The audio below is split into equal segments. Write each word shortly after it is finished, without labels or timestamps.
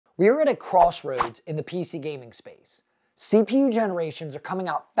We are at a crossroads in the PC gaming space. CPU generations are coming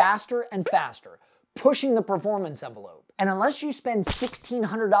out faster and faster, pushing the performance envelope. And unless you spend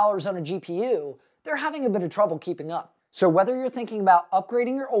 $1,600 on a GPU, they're having a bit of trouble keeping up. So whether you're thinking about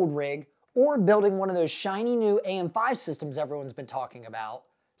upgrading your old rig or building one of those shiny new AM5 systems everyone's been talking about,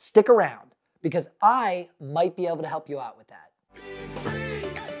 stick around because I might be able to help you out with that.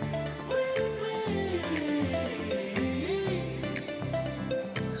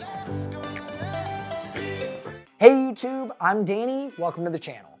 Hey YouTube, I'm Danny, welcome to the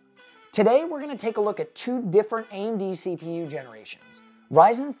channel. Today we're going to take a look at two different AMD CPU generations,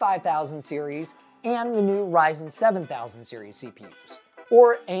 Ryzen 5000 series and the new Ryzen 7000 series CPUs,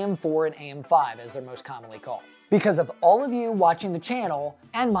 or AM4 and AM5 as they're most commonly called. Because of all of you watching the channel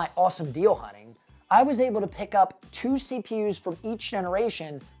and my awesome deal hunting, I was able to pick up two CPUs from each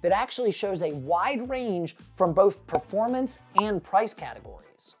generation that actually shows a wide range from both performance and price categories.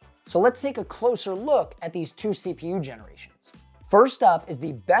 So let's take a closer look at these two CPU generations. First up is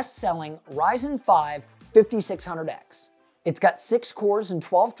the best-selling Ryzen 5 5600X. It's got 6 cores and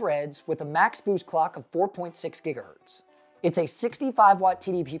 12 threads with a max boost clock of 4.6 GHz. It's a 65-watt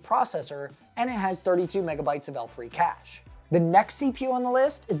TDP processor and it has 32 megabytes of L3 cache. The next CPU on the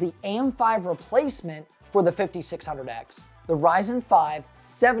list is the AM5 replacement for the 5600X, the Ryzen 5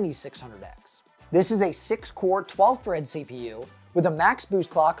 7600X. This is a 6-core 12-thread CPU with a max boost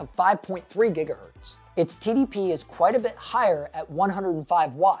clock of 5.3 GHz. Its TDP is quite a bit higher at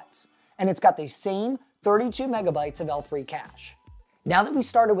 105 watts, and it's got the same 32 megabytes of L3 cache. Now that we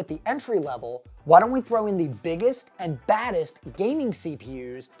started with the entry level, why don't we throw in the biggest and baddest gaming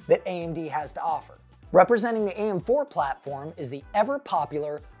CPUs that AMD has to offer? Representing the AM4 platform is the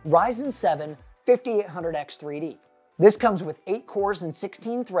ever-popular Ryzen 7 5800X3D. This comes with 8 cores and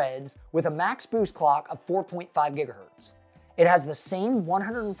 16 threads with a max boost clock of 4.5 GHz. It has the same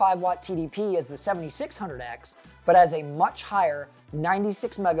 105-watt TDP as the 7600X, but has a much higher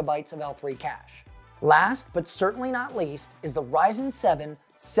 96 megabytes of L3 cache. Last, but certainly not least, is the Ryzen 7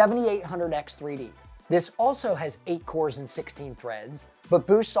 7800X3D. This also has 8 cores and 16 threads, but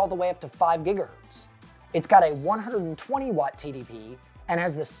boosts all the way up to 5 GHz. It's got a 120-watt TDP and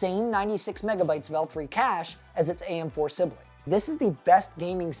has the same 96 megabytes of L3 cache as its AM4 sibling. This is the best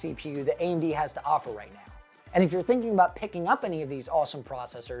gaming CPU that AMD has to offer right now. And if you're thinking about picking up any of these awesome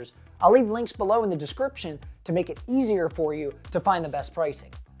processors, I'll leave links below in the description to make it easier for you to find the best pricing.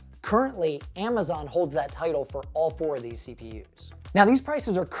 Currently, Amazon holds that title for all 4 of these CPUs. Now these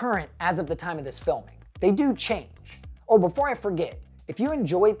prices are current as of the time of this filming. They do change. Oh, before I forget, if you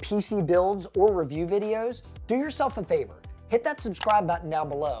enjoy PC builds or review videos, do yourself a favor, hit that subscribe button down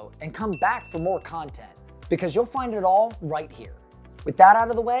below and come back for more content because you'll find it all right here. With that out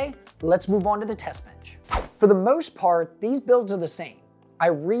of the way, let's move on to the test bench. For the most part, these builds are the same. I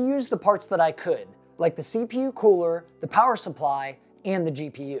reused the parts that I could, like the CPU cooler, the power supply, and the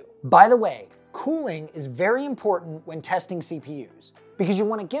GPU. By the way, cooling is very important when testing CPUs because you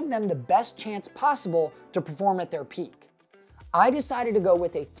want to give them the best chance possible to perform at their peak. I decided to go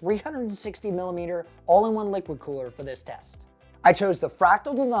with a 360mm all-in-one liquid cooler for this test. I chose the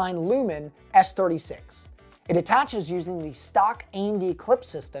Fractal design Lumen S36. It attaches using the stock AMD clip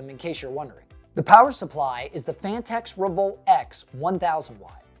system in case you're wondering. The power supply is the Phanteks Revolt X 1000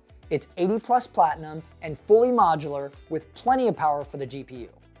 watt. It's 80+ platinum and fully modular with plenty of power for the GPU.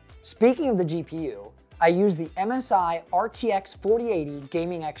 Speaking of the GPU, I use the MSI RTX 4080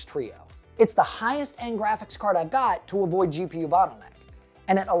 Gaming X Trio. It's the highest end graphics card I've got to avoid GPU bottleneck,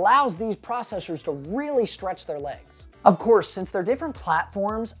 and it allows these processors to really stretch their legs. Of course, since they're different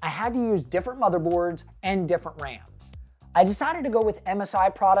platforms, I had to use different motherboards and different RAM. I decided to go with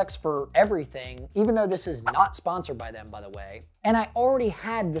MSI products for everything, even though this is not sponsored by them, by the way, and I already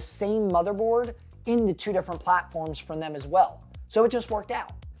had the same motherboard in the 2 different platforms from them as well, so it just worked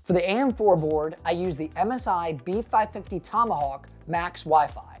out. For the AM4 board, I used the MSI B550 Tomahawk Max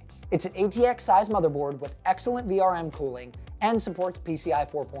Wi-Fi. It's an ATX-sized motherboard with excellent VRM cooling and supports PCI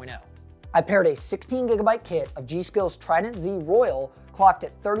 4.0. I paired a 16GB kit of G.Skill's Trident Z Royal clocked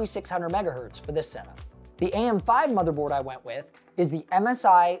at 3600 MHz for this setup. The AM5 motherboard I went with is the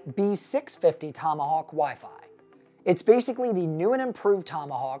MSI B650 Tomahawk Wi-Fi. It's basically the new and improved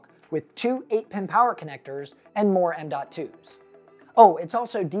Tomahawk with 2 8-pin power connectors and more M.2s. Oh, it's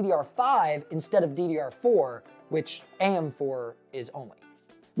also DDR5 instead of DDR4, which AM4 is only.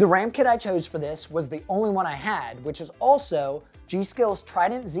 The RAM kit I chose for this was the only one I had, which is also G.Skill's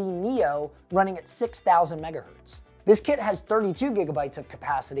Trident Z Neo running at 6000 MHz. This kit has 32 gigabytes of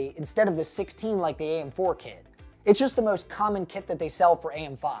capacity instead of the 16 like the AM4 kit. It's just the most common kit that they sell for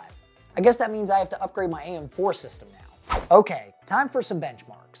AM5. I guess that means I have to upgrade my AM4 system now. Okay, time for some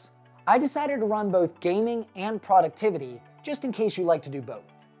benchmarks. I decided to run both gaming and productivity just in case you like to do both.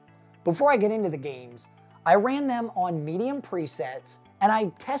 Before I get into the games, I ran them on medium presets and I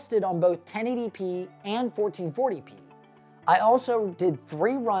tested on both 1080p and 1440p. I also did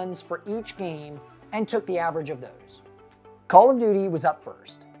 3 runs for each game and took the average of those. Call of Duty was up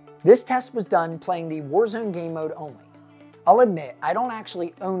first. This test was done playing the Warzone game mode only. I'll admit, I don't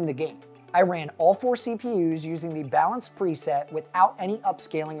actually own the game. I ran all 4 CPUs using the balanced preset without any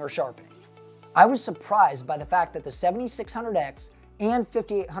upscaling or sharpening. I was surprised by the fact that the 7600X and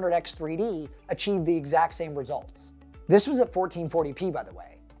 5800X 3D achieved the exact same results. This was at 1440p, by the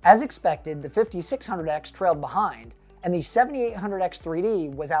way. As expected, the 5600X trailed behind, and the 7800X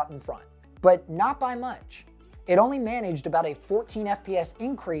 3D was out in front, but not by much. It only managed about a 14 FPS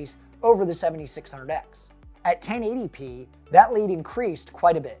increase over the 7600X. At 1080p, that lead increased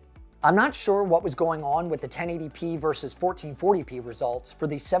quite a bit. I'm not sure what was going on with the 1080p versus 1440p results for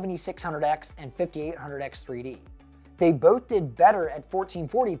the 7600X and 5800X 3D. They both did better at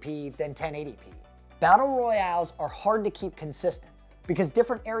 1440p than 1080p. Battle Royales are hard to keep consistent because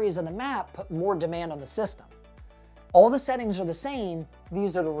different areas of the map put more demand on the system. All the settings are the same,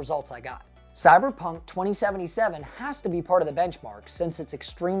 these are the results I got. Cyberpunk 2077 has to be part of the benchmark since it's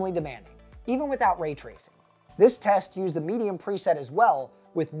extremely demanding, even without ray tracing. This test used the medium preset as well,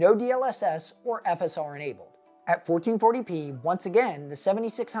 with no DLSS or FSR enabled. At 1440p, once again, the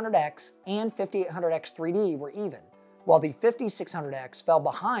 7600X and 5800X 3D were even, while the 5600X fell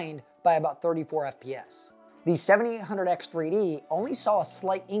behind by about 34 FPS. The 7800X 3D only saw a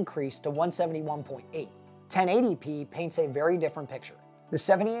slight increase to 171.8. 1080p paints a very different picture. The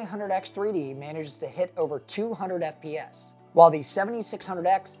 7800X 3D managed to hit over 200 FPS, while the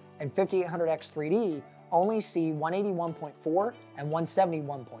 7600X and 5800X 3D only see 181.4 and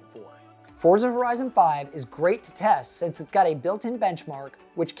 171.4. Forza Horizon 5 is great to test since it's got a built-in benchmark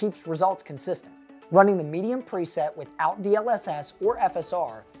which keeps results consistent. Running the medium preset without DLSS or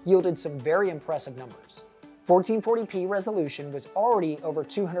FSR yielded some very impressive numbers. 1440p resolution was already over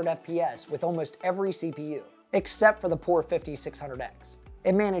 200 FPS with almost every CPU, except for the poor 5600X.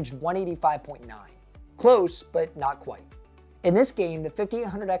 It managed 185.9. Close, but not quite. In this game, the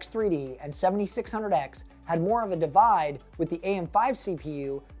 5800X 3D and 7600X had more of a divide, with the AM5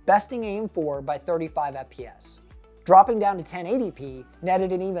 CPU besting AM4 by 35 FPS. Dropping down to 1080p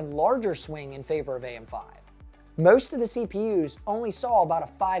netted an even larger swing in favor of AM5. Most of the CPUs only saw about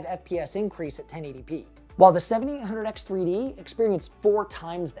a 5 FPS increase at 1080p, while the 7800X 3D experienced 4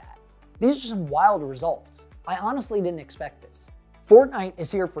 times that. These are some wild results. I honestly didn't expect this. Fortnite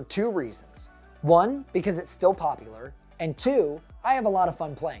is here for 2 reasons. 1, because it's still popular, and 2, I have a lot of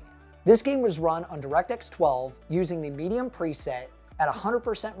fun playing it. This game was run on DirectX 12 using the medium preset at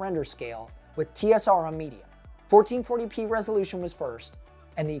 100% render scale with TSR on medium. 1440p resolution was first,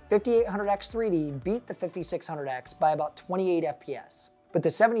 and the 5800X 3D beat the 5600X by about 28 FPS. But the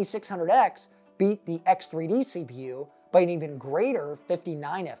 7600X beat the X3D CPU by an even greater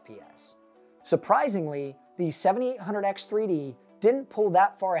 59 FPS. Surprisingly, the 7800X 3D didn't pull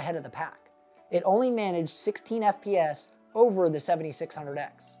that far ahead of the pack. It only managed 16 FPS over the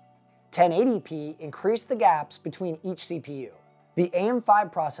 7600X. 1080p increased the gaps between each CPU. The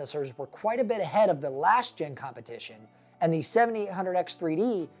AM5 processors were quite a bit ahead of the last gen competition, and the 7800X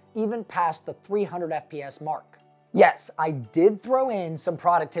 3D even passed the 300 FPS mark. Yes, I did throw in some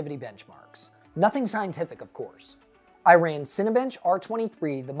productivity benchmarks. Nothing scientific, of course. I ran Cinebench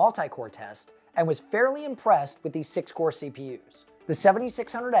R23, the multi-core test, and was fairly impressed with these 6-core CPUs. The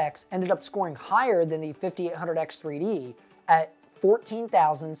 7600X ended up scoring higher than the 5800X 3D at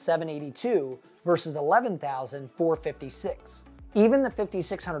 14,782 versus 11,456. Even the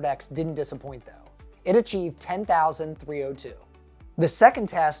 5600X didn't disappoint though. It achieved 10,302. The second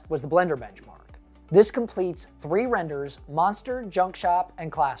test was the Blender benchmark. This completes 3 renders: Monster, Junk Shop,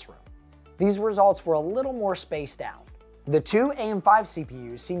 and Classroom. These results were a little more spaced out. The 2 AM5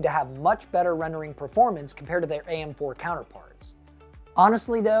 CPUs seem to have much better rendering performance compared to their AM4 counterparts.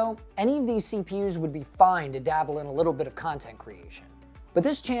 Honestly though, any of these CPUs would be fine to dabble in a little bit of content creation. But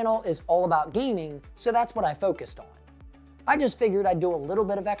this channel is all about gaming, so that's what I focused on. I just figured I'd do a little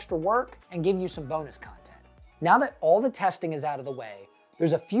bit of extra work and give you some bonus content. Now that all the testing is out of the way,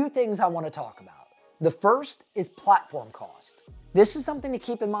 there's a few things I want to talk about. The first is platform cost. This is something to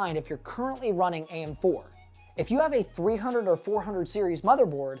keep in mind if you're currently running AM4. If you have a 300 or 400 series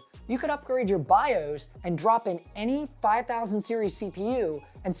motherboard, you could upgrade your BIOS and drop in any 5000 series CPU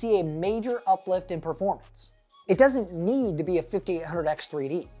and see a major uplift in performance. It doesn't need to be a 5800X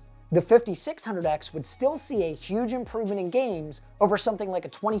 3D. The 5600X would still see a huge improvement in games over something like a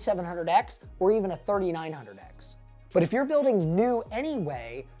 2700X or even a 3900X. But if you're building new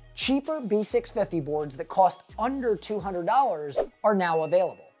anyway, cheaper B650 boards that cost under $200 are now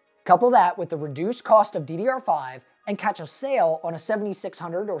available. Couple that with the reduced cost of DDR5 and catch a sale on a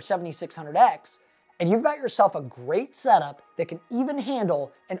 7600 or 7600X, and you've got yourself a great setup that can even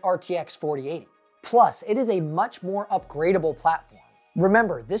handle an RTX 4080. Plus, it is a much more upgradable platform.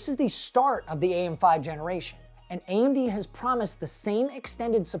 Remember, this is the start of the AM5 generation, and AMD has promised the same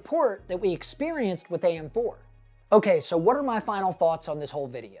extended support that we experienced with AM4. Okay, so what are my final thoughts on this whole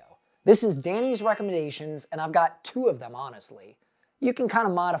video? This is Danny's recommendations, and I've got two of them, honestly. You can kind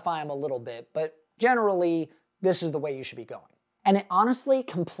of modify them a little bit, but generally, this is the way you should be going. And it honestly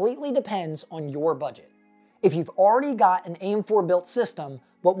completely depends on your budget. If you've already got an AM4 built system,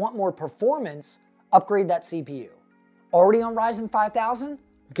 but want more performance, upgrade that CPU. Already on Ryzen 5000?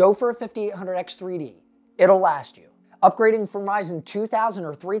 Go for a 5800X 3D. It'll last you. Upgrading from Ryzen 2000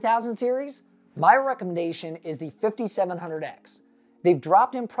 or 3000 series? My recommendation is the 5700X. They've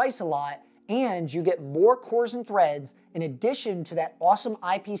dropped in price a lot, and you get more cores and threads in addition to that awesome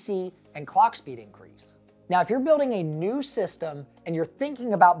IPC and clock speed increase. Now, if you're building a new system and you're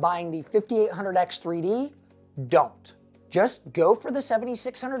thinking about buying the 5800X 3D, don't. Just go for the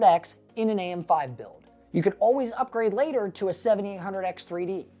 7600X in an AM5 build. You can always upgrade later to a 7800X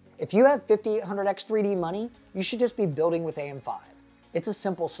 3D. If you have 5800X 3D money, you should just be building with AM5. It's a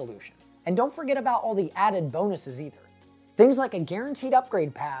simple solution. And don't forget about all the added bonuses either. Things like a guaranteed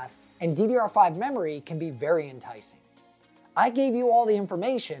upgrade path and DDR5 memory can be very enticing. I gave you all the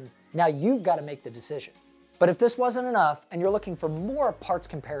information, now you've got to make the decision. But if this wasn't enough and you're looking for more parts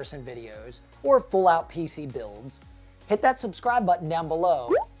comparison videos or full-out PC builds, hit that subscribe button down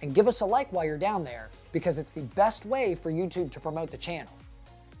below and give us a like while you're down there, because it's the best way for YouTube to promote the channel.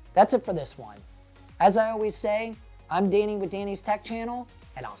 That's it for this one. As I always say, I'm Danny with Danny's Tech Channel,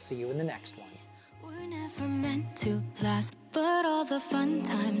 and I'll see you in the next one. We're never meant to last, but all the fun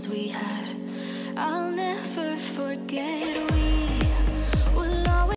times we had, I'll never forget.